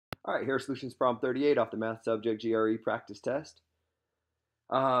All right, here's solutions problem 38 off the math subject GRE practice test.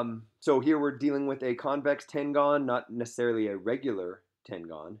 So here we're dealing with a convex tengon, not necessarily a regular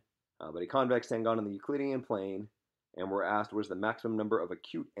tengon, but a convex tengon in the Euclidean plane. And we're asked what is the maximum number of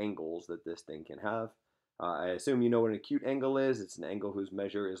acute angles that this thing can have. I assume you know what an acute angle is. It's an angle whose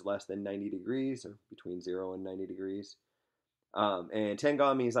measure is less than 90 degrees, or between 0 and 90 degrees. And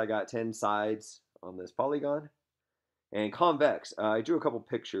tengon means I got 10 sides on this polygon. And convex, I drew a couple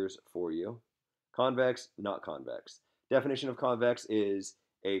pictures for you. Convex, not convex. Definition of convex is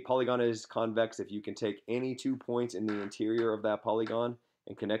a polygon is convex if you can take any 2 points in the interior of that polygon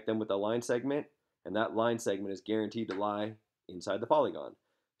and connect them with a line segment, and that line segment is guaranteed to lie inside the polygon.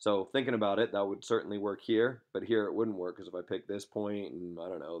 So thinking about it, that would certainly work here, but here it wouldn't work because if I picked this point and, I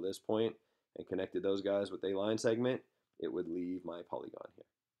don't know, this point and connected those guys with a line segment, it would leave my polygon here.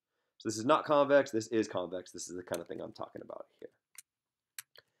 So this is not convex, this is convex. This is the kind of thing I'm talking about here.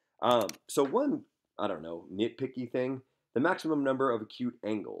 So one, I don't know, nitpicky thing, the maximum number of acute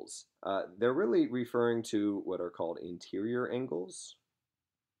angles. They're really referring to what are called interior angles.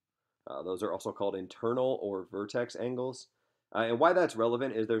 Those are also called internal or vertex angles. And why that's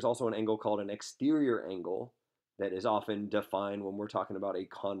relevant is there's also an angle called an exterior angle that is often defined when we're talking about a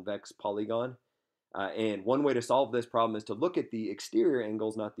convex polygon. And one way to solve this problem is to look at the exterior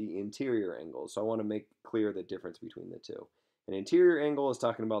angles, not the interior angles. So I want to make clear the difference between the two. An interior angle is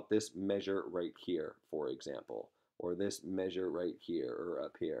talking about this measure right here, for example, or this measure right here or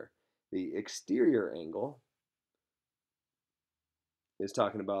up here. The exterior angle is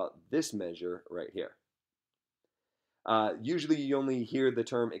talking about this measure right here. Usually you only hear the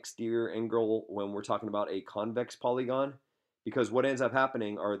term exterior angle when we're talking about a convex polygon, because what ends up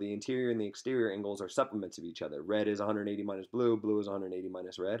happening are the interior and the exterior angles are supplements of each other. Red is 180 minus blue, blue is 180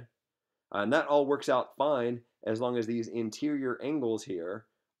 minus red. And that all works out fine as long as these interior angles here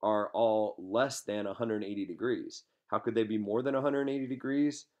are all less than 180 degrees. How could they be more than 180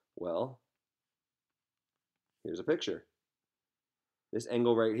 degrees? Well, here's a picture. This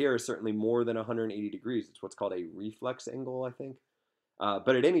angle right here is certainly more than 180 degrees. It's what's called a reflex angle, I think.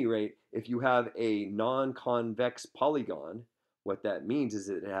 But at any rate, if you have a non-convex polygon, what that means is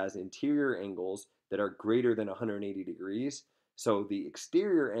that it has interior angles that are greater than 180 degrees. So the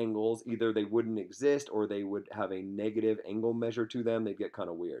exterior angles, either they wouldn't exist or they would have a negative angle measure to them. They'd get kind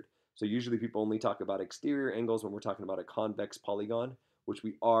of weird. So usually people only talk about exterior angles when we're talking about a convex polygon, which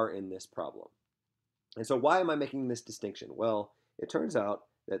we are in this problem. And so why am I making this distinction? Well, it turns out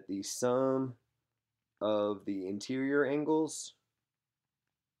that the sum of the interior angles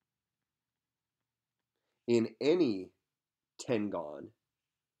in any tengon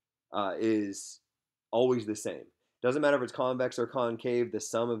is always the same. Doesn't matter if it's convex or concave, the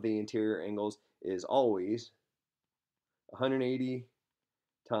sum of the interior angles is always 180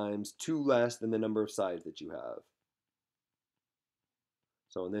 times 2 less than the number of sides that you have.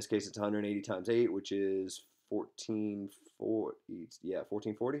 So in this case, it's 180 times 8, which is 1440. Yeah,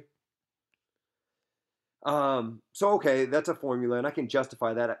 1440. So okay, that's a formula, and I can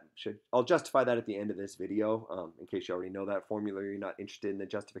justify that. I'll justify that at the end of this video. In case you already know that formula, you're not interested in the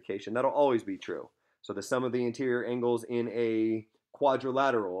justification. That'll always be true. So the sum of the interior angles in a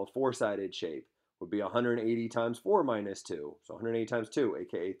quadrilateral, a four-sided shape, would be 180 times 4 minus 2. So 180 times 2,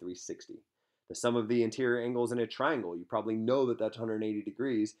 aka 360. The sum of the interior angles in a triangle, you probably know that that's 180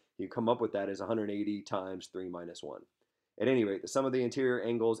 degrees. You come up with that as 180 times 3 minus 1. At any rate, the sum of the interior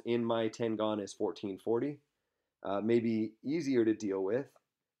angles in my tengon is 1440. Maybe easier to deal with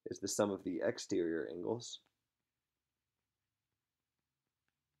is the sum of the exterior angles.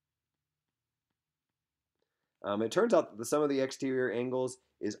 It turns out that the sum of the exterior angles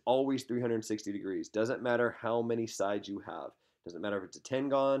is always 360 degrees. Doesn't matter how many sides you have. Doesn't matter if it's a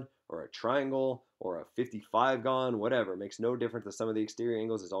tengon or a triangle or a 55-gon, whatever. It makes no difference. The sum of the exterior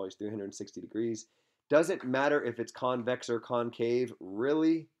angles is always 360 degrees. Doesn't matter if it's convex or concave,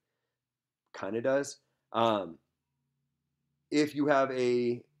 really, kind of does. If you have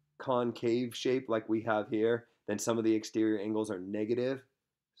a concave shape like we have here, then some of the exterior angles are negative,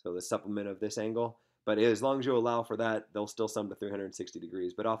 so the supplement of this angle. But as long as you allow for that, they'll still sum to 360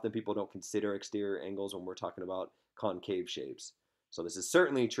 degrees. But often people don't consider exterior angles when we're talking about concave shapes. So this is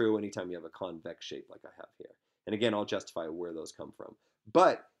certainly true anytime you have a convex shape like I have here. And again, I'll justify where those come from.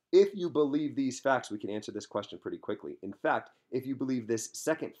 But if you believe these facts, we can answer this question pretty quickly. In fact, if you believe this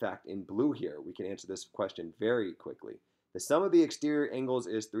second fact in blue here, we can answer this question very quickly. The sum of the exterior angles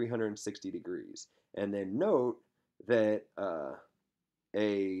is 360 degrees. And then note that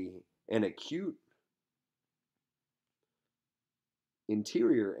an acute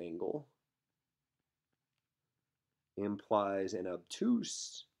interior angle implies an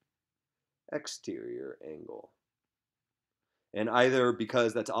obtuse exterior angle. And either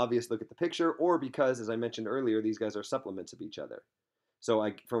because that's obvious, look at the picture, or because, as I mentioned earlier, these guys are supplements of each other. So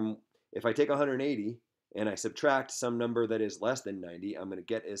if I take 180 and I subtract some number that is less than 90, I'm going to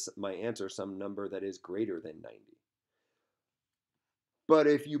get as my answer some number that is greater than 90. But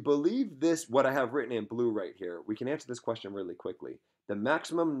if you believe this, what I have written in blue right here, we can answer this question really quickly. The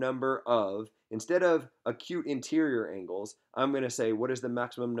maximum number of, instead of acute interior angles, I'm going to say what is the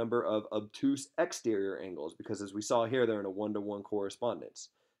maximum number of obtuse exterior angles? Because as we saw here, they're in a one-to-one correspondence.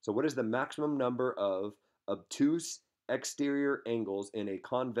 So what is the maximum number of obtuse exterior angles in a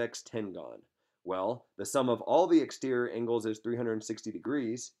convex tengon? Well, the sum of all the exterior angles is 360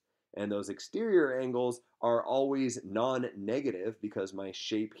 degrees. And those exterior angles are always non-negative because my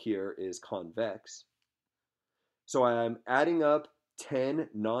shape here is convex. So I'm adding up 10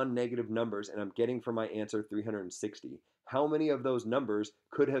 non-negative numbers and I'm getting for my answer 360. How many of those numbers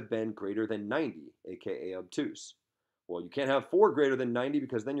could have been greater than 90, aka obtuse? Well, you can't have 4 greater than 90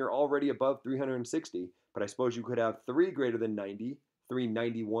 because then you're already above 360, but I suppose you could have 3 greater than 90, 3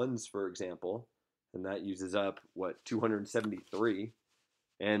 91s for example, and that uses up, what, 273.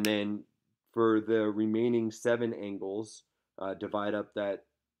 And then for the remaining 7 angles, divide up that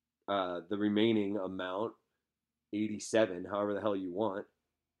the remaining amount, 87, however the hell you want,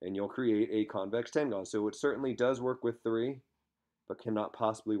 and you'll create a convex tengon. So it certainly does work with 3, but cannot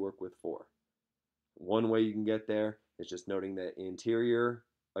possibly work with 4. One way you can get there is just noting that interior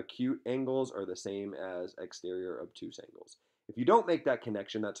acute angles are the same as exterior obtuse angles. If you don't make that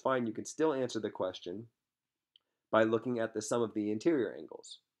connection, that's fine. You can still answer the question by looking at the sum of the interior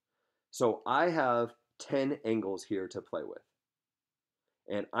angles. So I have 10 angles here to play with.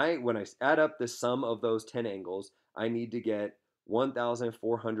 And when I add up the sum of those 10 angles, I need to get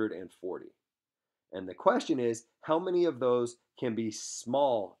 1,440. And the question is, how many of those can be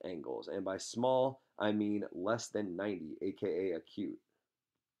small angles? And by small, I mean less than 90, aka acute.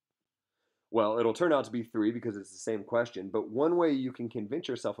 Well, it'll turn out to be 3 because it's the same question, but one way you can convince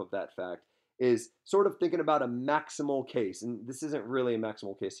yourself of that fact is sort of thinking about a maximal case. And this isn't really a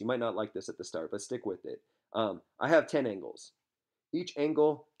maximal case. You might not like this at the start, but stick with it. I have 10 angles. Each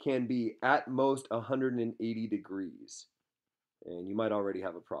angle can be at most 180 degrees. And you might already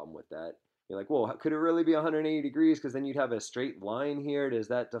have a problem with that. You're like, well, could it really be 180 degrees? Because then you'd have a straight line here. Does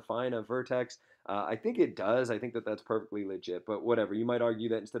that define a vertex? I think it does. I think that that's perfectly legit. But whatever. You might argue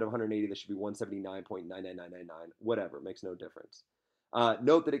that instead of 180, this should be 179.99999. Whatever. It makes no difference.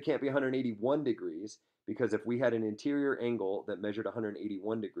 Note that it can't be 181 degrees because if we had an interior angle that measured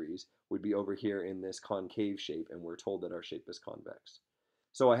 181 degrees, we'd be over here in this concave shape, and we're told that our shape is convex.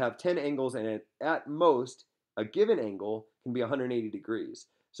 So I have 10 angles, and at most, a given angle can be 180 degrees.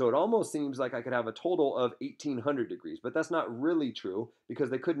 So it almost seems like I could have a total of 1,800 degrees, but that's not really true because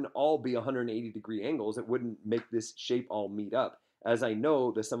they couldn't all be 180 degree angles. It wouldn't make this shape all meet up. As I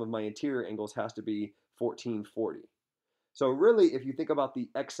know, the sum of my interior angles has to be 1,440. So really, if you think about the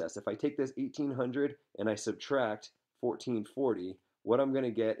excess, if I take this 1,800 and I subtract 1,440, what I'm going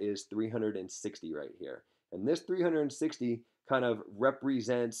to get is 360 right here. And this 360 kind of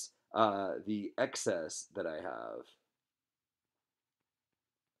represents the excess that I have.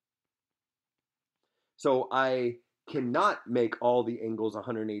 So I cannot make all the angles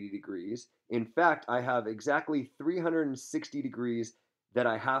 180 degrees. In fact, I have exactly 360 degrees that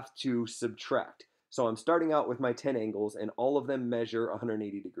I have to subtract. So I'm starting out with my 10 angles, and all of them measure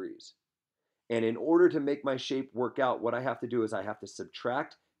 180 degrees. And in order to make my shape work out, what I have to do is I have to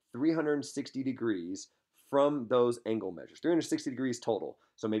subtract 360 degrees from those angle measures. 360 degrees total.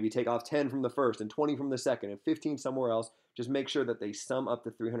 So maybe take off 10 from the first and 20 from the second and 15 somewhere else. Just make sure that they sum up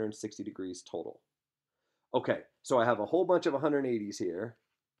to 360 degrees total. Okay, so I have a whole bunch of 180s here.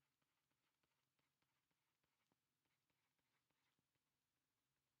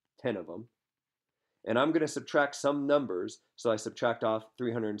 Ten of them. And I'm going to subtract some numbers, so I subtract off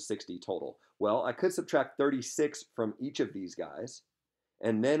 360 total. Well, I could subtract 36 from each of these guys,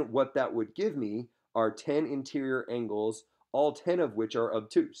 and then what that would give me are 10 interior angles, all 10 of which are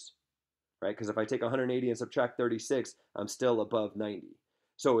obtuse, right? Because if I take 180 and subtract 36, I'm still above 90.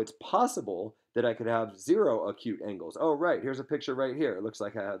 So it's possible that I could have 0 acute angles. Oh, right, here's a picture right here. It looks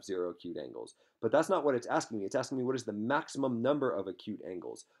like I have 0 acute angles. But that's not what it's asking me. It's asking me what is the maximum number of acute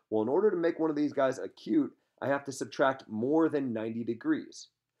angles. Well, in order to make one of these guys acute, I have to subtract more than 90 degrees.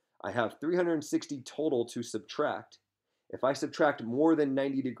 I have 360 total to subtract. If I subtract more than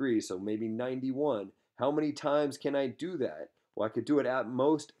 90 degrees, so maybe 91, how many times can I do that? Well, I could do it at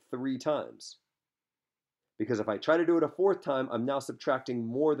most 3 times. because if I try to do it a fourth time, I'm now subtracting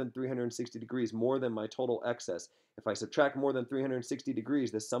more than 360 degrees, more than my total excess. If I subtract more than 360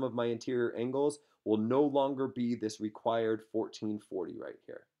 degrees, the sum of my interior angles will no longer be this required 1440 right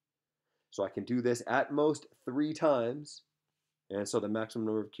here. So I can do this at most 3 times, and so the maximum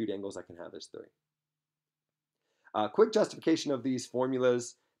number of acute angles I can have is 3. Quick justification of these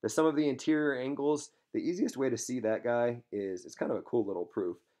formulas. The sum of the interior angles, the easiest way to see that guy is, it's kind of a cool little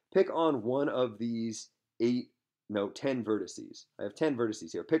proof. Pick on one of these 10 vertices. I have 10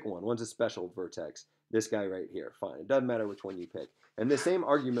 vertices here. Pick one. One's a special vertex. This guy right here. Fine. It doesn't matter which one you pick. And the same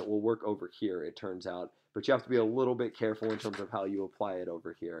argument will work over here, it turns out. But you have to be a little bit careful in terms of how you apply it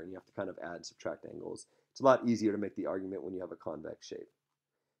over here. And you have to kind of add and subtract angles. It's a lot easier to make the argument when you have a convex shape.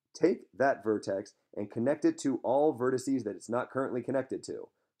 Take that vertex and connect it to all vertices that it's not currently connected to.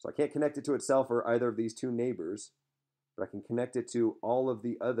 So I can't connect it to itself or either of these two neighbors, but I can connect it to all of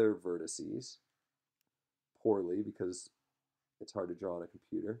the other vertices. Poorly, because it's hard to draw on a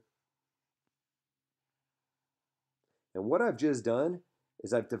computer. And what I've just done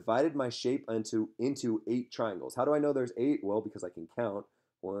is I've divided my shape into 8 triangles. How do I know there's 8? Well, because I can count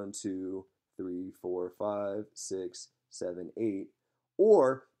 1, 2, 3, 4, 5, 6, 7, 8.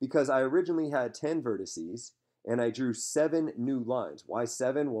 Or because I originally had 10 vertices and I drew 7 new lines. Why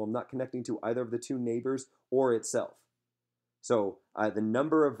 7? Well, I'm not connecting to either of the two neighbors or itself. So the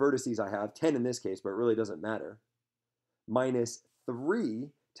number of vertices I have, 10 in this case, but it really doesn't matter, minus 3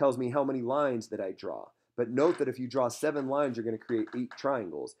 tells me how many lines that I draw. But note that if you draw 7 lines, you're going to create 8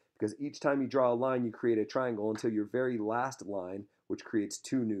 triangles, because each time you draw a line, you create a triangle until your very last line, which creates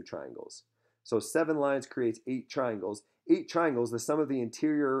 2 new triangles. So 7 lines creates 8 triangles. 8 triangles, the sum of the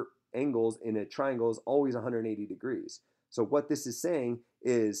interior angles in a triangle is always 180 degrees. So what this is saying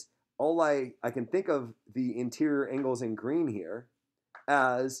is I can think of the interior angles in green here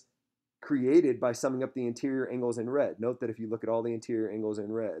as created by summing up the interior angles in red. Note that if you look at all the interior angles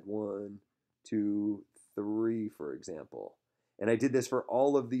in red, 1, 2, 3, for example, and I did this for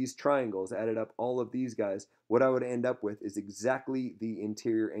all of these triangles, added up all of these guys, what I would end up with is exactly the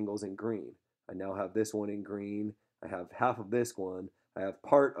interior angles in green. I now have this one in green. I have half of this one. I have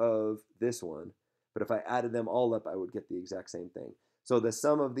part of this one. But if I added them all up, I would get the exact same thing. So the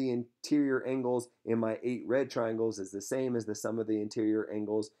sum of the interior angles in my 8 red triangles is the same as the sum of the interior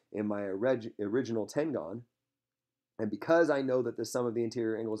angles in my original tengon. And because I know that the sum of the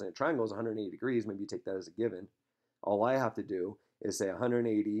interior angles in a triangle is 180 degrees, maybe you take that as a given, all I have to do is say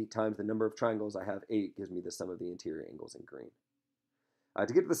 180 times the number of triangles I have, 8, gives me the sum of the interior angles in green.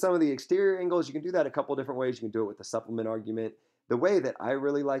 To get to the sum of the exterior angles, you can do that a couple different ways. You can do it with the supplement argument. The way that I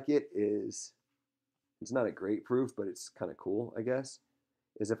really like it is, it's not a great proof, but it's kind of cool, I guess,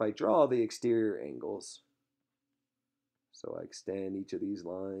 is if I draw the exterior angles, so I extend each of these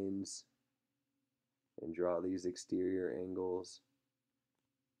lines and draw these exterior angles.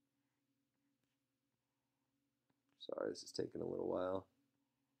 Sorry, this is taking a little while.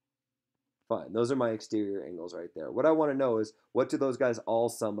 Fine, those are my exterior angles right there. What I want to know is, what do those guys all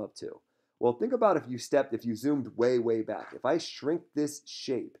sum up to? Well, think about if you zoomed way, way back. If I shrink this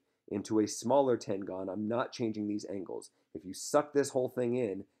shape into a smaller tengon, I'm not changing these angles. If you suck this whole thing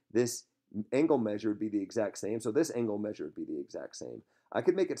in, this angle measure would be the exact same, so this angle measure would be the exact same. I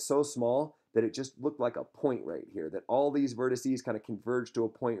could make it so small that it just looked like a point right here, that all these vertices kind of converge to a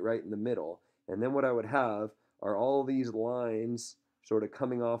point right in the middle, and then what I would have are all these lines sort of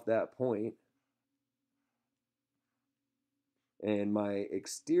coming off that point, and my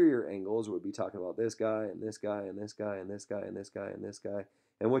exterior angles would be talking about this guy, and this guy, and this guy, and this guy, and this guy, and this guy.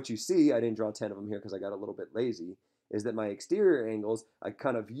 And what you see, I didn't draw 10 of them here because I got a little bit lazy, is that my exterior angles I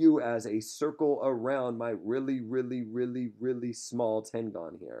kind of view as a circle around my really, really, really, really small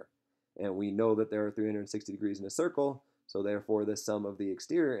tengon here. And we know that there are 360 degrees in a circle, so therefore the sum of the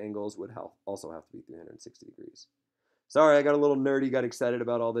exterior angles would also have to be 360 degrees. Sorry, I got a little nerdy, got excited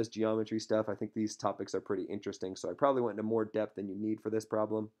about all this geometry stuff. I think these topics are pretty interesting, so I probably went into more depth than you need for this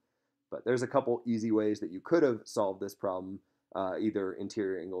problem. But there's a couple easy ways that you could have solved this problem, either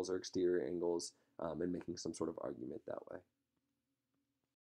interior angles or exterior angles, and making some sort of argument that way.